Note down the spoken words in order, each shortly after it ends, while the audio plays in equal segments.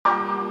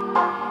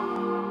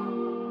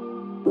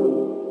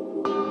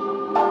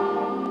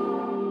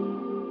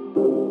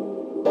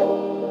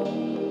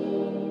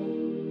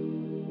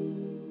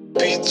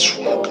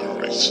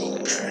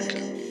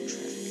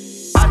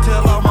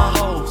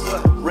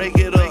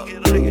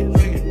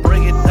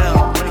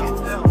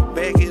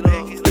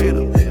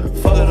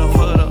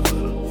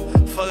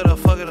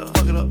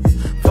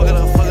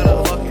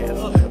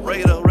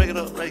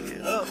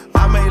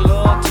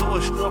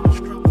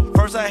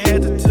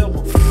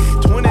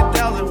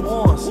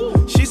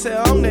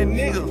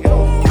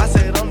nigga. I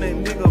said I'm that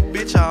nigga,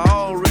 bitch, I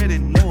already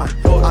know it.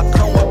 I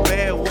come with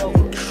bad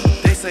weather,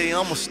 they say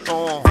I'm a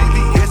storm.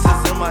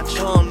 VVS is in my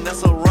chum,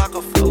 that's a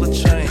Rockefeller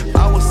chain.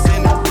 I was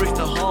sending bricks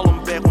to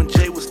Harlem back when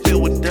Jay was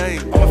still with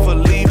Dame. I'm for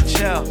leave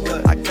child,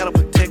 I gotta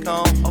protect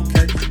on.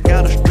 Okay,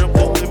 got a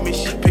stripper with me,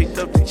 she picked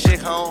up the chick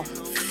home.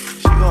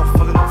 She gon'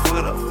 fuck it up, fuck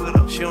it up, fuck it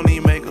up. She don't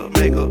need makeup,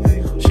 makeup.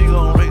 She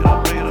gon' rake it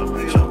up, rake it up.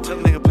 She don't tell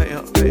the nigga pay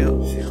her, pay her.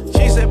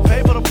 She said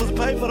pay for the pussy,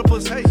 pay for the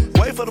pussy. Hey,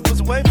 wait for the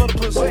pussy, wait for the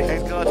pussy.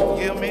 Ask God to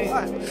forgive me,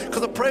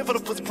 cause I pray for the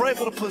pussy, pray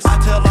for the pussy. I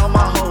tell all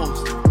my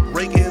hoes,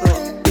 rake it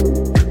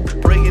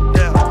up, break it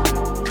down,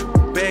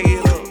 bag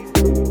it up,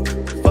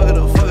 fuck it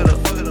up, fuck it up,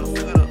 fuck it up,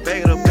 fuck it up,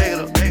 bag it up, bag it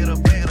up, bag it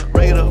up, bag it up,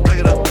 break it up, break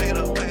it up, bag it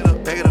up, bag it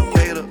up, bag it up,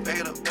 bag it up, bag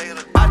it up, bag it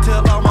up. I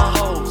tell all my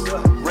hoes,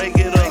 rake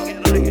it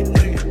up, break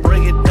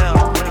it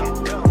down,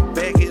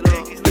 bag it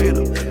up,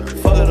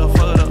 fuck it up,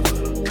 fuck it up, fuck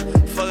it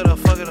up, fuck it up,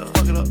 fuck it up,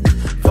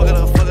 fuck it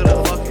up, fuck it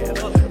up, fuck it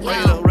up, break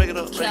it up, break it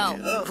up, break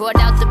it up. Brought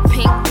out the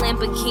pink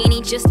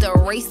Lamborghini, just a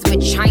race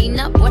with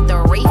China. What the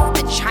race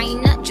to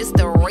China? Just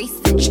a race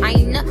in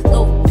China.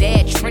 Little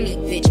bad Trini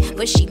bitch,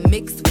 but she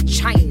mixed with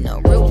China.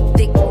 Real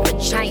thick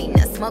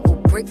vagina, smuggle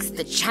bricks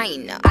to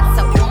China. I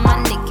tell all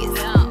my niggas,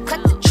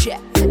 cut the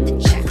check,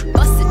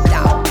 bust it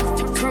out,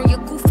 turn your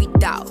goofy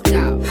dog.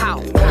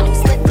 How?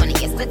 Slip on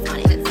it, yeah, slip on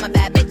it. I'm a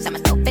bad bitch, I'ma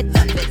throw fits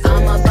on it.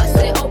 I'ma bust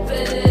it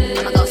open,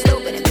 I'ma go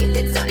stupid and get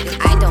fits on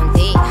it. I don't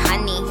date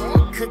honey,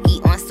 cookie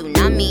on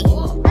tsunami.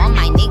 All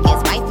my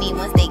niggas wife me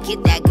once they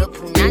get that good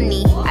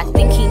punani. I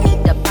think he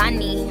need the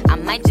bunny, I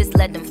might just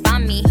let them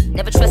find me.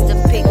 Never trust a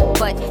pig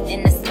butt,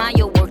 and a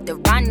smile worth the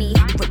Ronnie.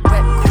 Put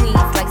rep queens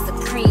like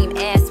Supreme,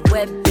 ass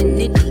Web and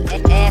Nicki,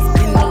 ass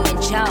Bimmy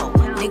and Joe.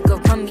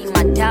 Nigga run me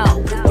my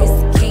dog.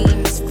 This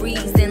game is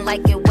freezing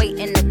like it wait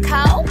in the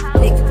cow.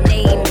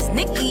 Nickname is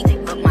Nicki,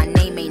 but my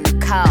name ain't a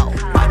cow.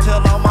 I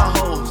tell all my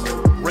hoes,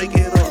 rake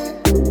it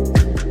up,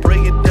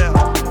 break it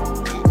down,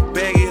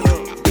 bag it up,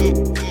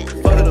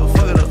 fuck it up,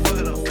 fuck it up, fuck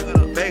it up, fuck it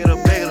up, bag it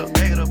up, bag it up,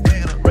 bag it up, bag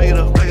it up, break it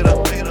up, break it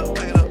up, bag it up,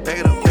 bag it up, bag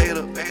it up, bag it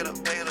up, bag it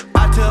up, bag it up.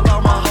 I tell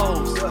all my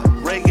hoes,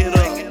 rake it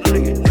up,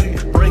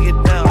 break it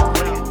down,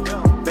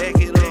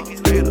 bag it up,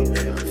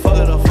 fuck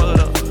it up, fuck it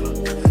up,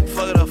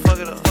 fuck it up, fuck it up, fuck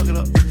it up,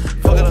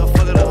 fuck it up,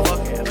 fuck it up,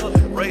 fuck it up,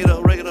 rake it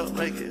up, rake it up,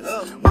 rake it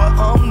up. Well,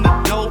 I'm the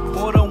dope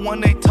boy, the one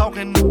they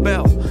talking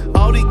about.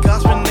 All these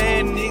gossiping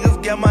ass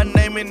niggas got my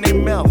name in their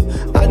mouth.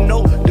 I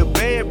know the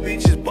bad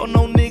bitches, but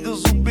no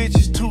niggas who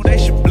bitches too. They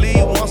should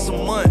bleed once a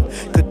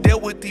month, cause deal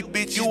with these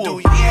bitches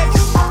do,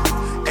 yes.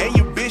 And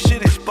your bitch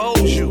should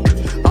expose you.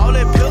 All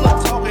that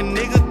pillow talking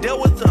nigga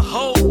dealt with the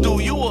hoe.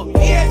 Do you a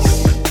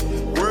yes?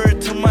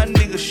 Word to my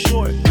nigga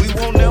short. We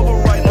won't never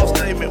write no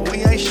statement.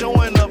 We ain't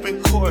showing up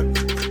in court.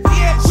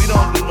 Yes. We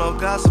don't do no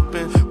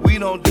gossiping. We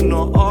don't do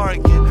no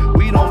arguing.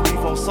 We don't beef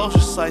on social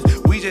sites.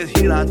 We just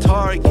hit our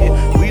target.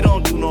 We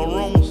don't do no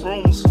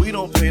rumors. We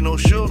don't pay no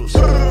shooters.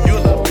 You a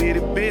little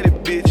bitty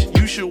bitch.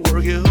 You should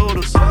work it hood.